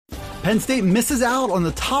Penn State misses out on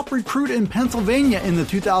the top recruit in Pennsylvania in the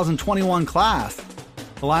 2021 class.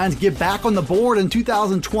 The Lions get back on the board in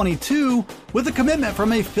 2022 with a commitment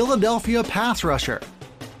from a Philadelphia pass rusher.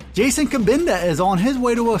 Jason Cabinda is on his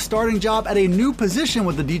way to a starting job at a new position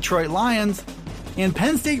with the Detroit Lions, and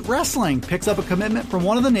Penn State Wrestling picks up a commitment from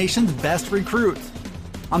one of the nation's best recruits.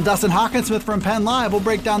 I'm Dustin Hockensmith from Penn Live. We'll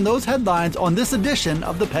break down those headlines on this edition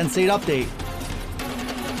of the Penn State Update.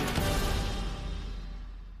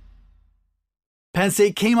 Penn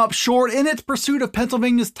State came up short in its pursuit of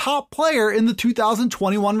Pennsylvania's top player in the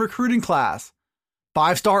 2021 recruiting class.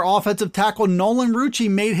 Five-star offensive tackle Nolan Rucci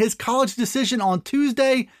made his college decision on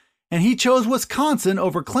Tuesday, and he chose Wisconsin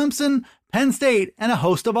over Clemson, Penn State, and a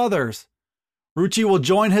host of others. Rucci will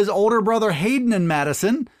join his older brother Hayden in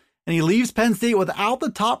Madison, and he leaves Penn State without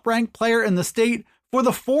the top-ranked player in the state for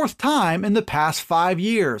the fourth time in the past 5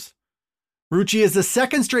 years. Rucci is the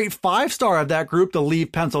second straight five-star of that group to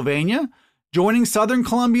leave Pennsylvania, joining Southern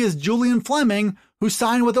Columbia's Julian Fleming, who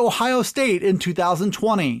signed with Ohio State in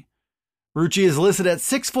 2020. Rucci is listed at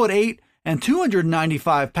 6'8" and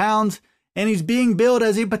 295 pounds, and he's being billed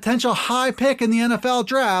as a potential high pick in the NFL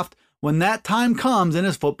draft when that time comes in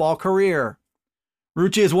his football career.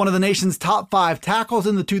 Rucci is one of the nation's top 5 tackles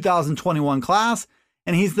in the 2021 class,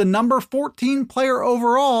 and he's the number 14 player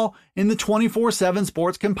overall in the 24/7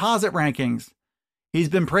 Sports composite rankings. He's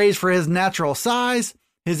been praised for his natural size,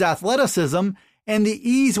 his athleticism, and the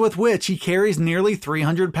ease with which he carries nearly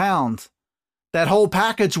 300 pounds. That whole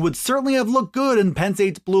package would certainly have looked good in Penn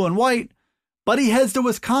State's blue and white, but he heads to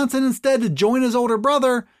Wisconsin instead to join his older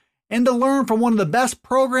brother and to learn from one of the best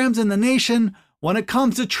programs in the nation when it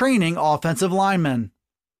comes to training offensive linemen.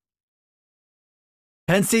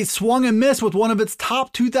 Penn State swung and missed with one of its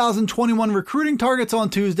top 2021 recruiting targets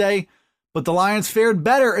on Tuesday, but the Lions fared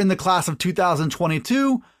better in the class of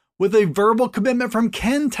 2022 with a verbal commitment from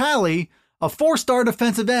Ken Talley, a 4-star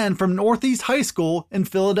defensive end from Northeast High School in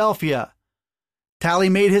Philadelphia. Talley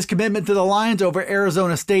made his commitment to the Lions over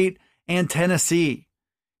Arizona State and Tennessee.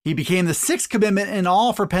 He became the 6th commitment in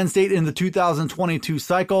all for Penn State in the 2022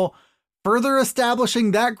 cycle, further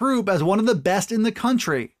establishing that group as one of the best in the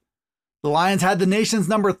country. The Lions had the nation's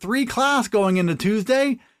number 3 class going into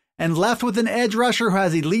Tuesday and left with an edge rusher who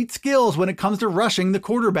has elite skills when it comes to rushing the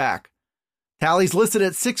quarterback. Talley's listed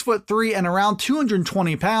at 6'3" and around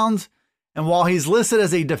 220 pounds, and while he's listed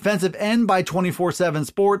as a defensive end by 24/7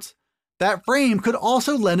 Sports, that frame could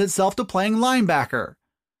also lend itself to playing linebacker.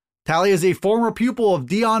 Talley is a former pupil of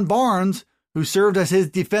Deion Barnes, who served as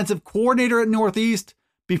his defensive coordinator at Northeast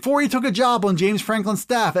before he took a job on James Franklin's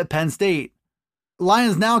staff at Penn State.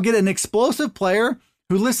 Lions now get an explosive player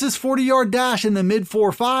who lists his 40-yard dash in the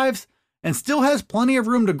mid-4.5s and still has plenty of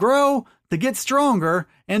room to grow, to get stronger,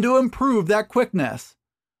 and to improve that quickness.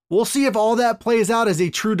 We'll see if all that plays out as a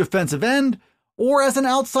true defensive end or as an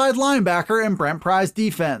outside linebacker in Brent Pry's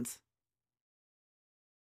defense.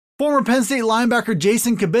 Former Penn State linebacker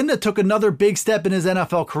Jason Cabinda took another big step in his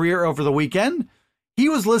NFL career over the weekend. He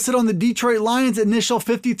was listed on the Detroit Lions' initial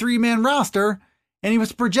 53-man roster, and he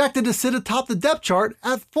was projected to sit atop the depth chart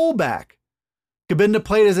at fullback. Cabinda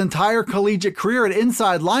played his entire collegiate career at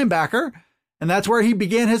inside linebacker, and that's where he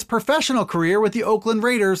began his professional career with the Oakland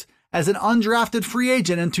Raiders as an undrafted free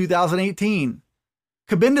agent in 2018.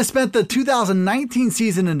 Cabinda spent the 2019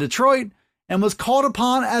 season in Detroit and was called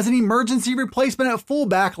upon as an emergency replacement at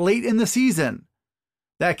fullback late in the season.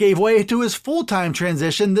 That gave way to his full-time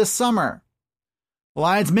transition this summer. The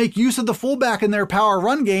Lions make use of the fullback in their power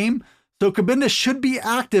run game, so Cabinda should be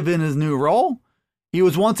active in his new role. He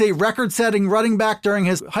was once a record-setting running back during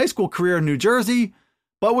his high school career in New Jersey,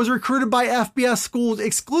 but was recruited by FBS schools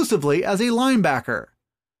exclusively as a linebacker.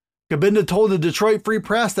 Cabinda told the Detroit Free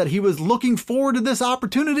Press that he was looking forward to this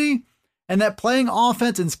opportunity and that playing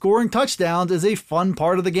offense and scoring touchdowns is a fun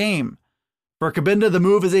part of the game. For Cabinda, the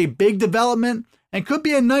move is a big development and could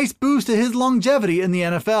be a nice boost to his longevity in the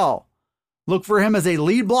NFL. Look for him as a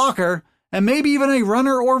lead blocker and maybe even a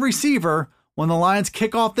runner or receiver when the Lions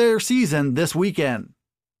kick off their season this weekend.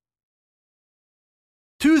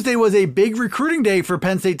 Tuesday was a big recruiting day for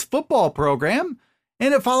Penn State's football program,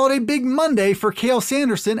 and it followed a big Monday for Cale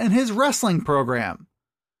Sanderson and his wrestling program.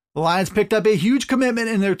 The Lions picked up a huge commitment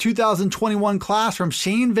in their 2021 class from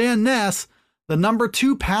Shane Van Ness, the number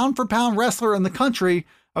 2 pound-for-pound wrestler in the country,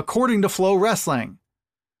 according to Flow Wrestling.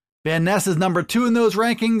 Van Ness is number 2 in those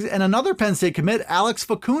rankings, and another Penn State commit, Alex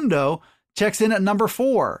Facundo, checks in at number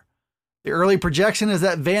 4. The early projection is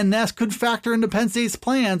that Van Ness could factor into Penn State's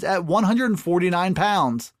plans at 149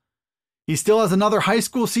 pounds. He still has another high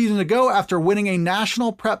school season to go after winning a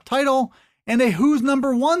national prep title and a Who's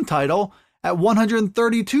Number 1 title at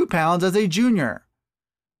 132 pounds as a junior.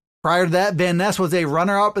 Prior to that, Van Ness was a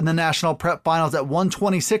runner-up in the National Prep Finals at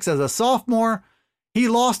 126 as a sophomore. He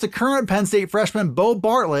lost to current Penn State freshman Bo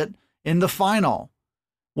Bartlett in the final.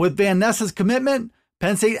 With Van Ness's commitment,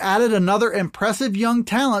 Penn State added another impressive young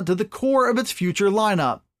talent to the core of its future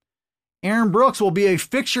lineup. Aaron Brooks will be a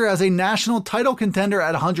fixture as a national title contender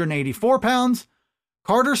at 184 pounds.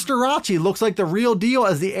 Carter Starocci looks like the real deal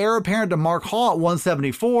as the heir apparent to Mark Hall at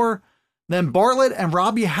 174. Then Bartlett and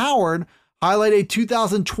Robbie Howard highlight a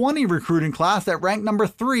 2020 recruiting class that ranked number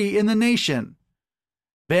 3 in the nation.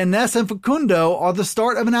 Van Ness and Facundo are the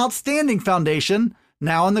start of an outstanding foundation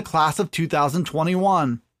now in the class of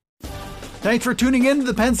 2021. Thanks for tuning in to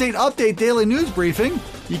the Penn State Update Daily News Briefing.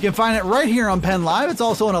 You can find it right here on Penn Live. It's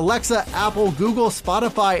also on Alexa, Apple, Google,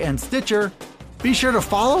 Spotify, and Stitcher. Be sure to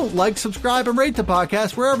follow, like, subscribe, and rate the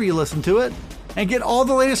podcast wherever you listen to it. And get all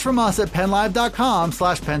the latest from us at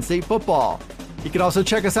PennLive.com/Penn State Football. You can also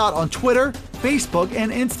check us out on Twitter, Facebook,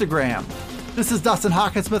 and Instagram. This is Dustin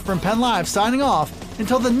Hockensmith from Penn Live signing off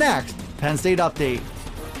until the next Penn State Update.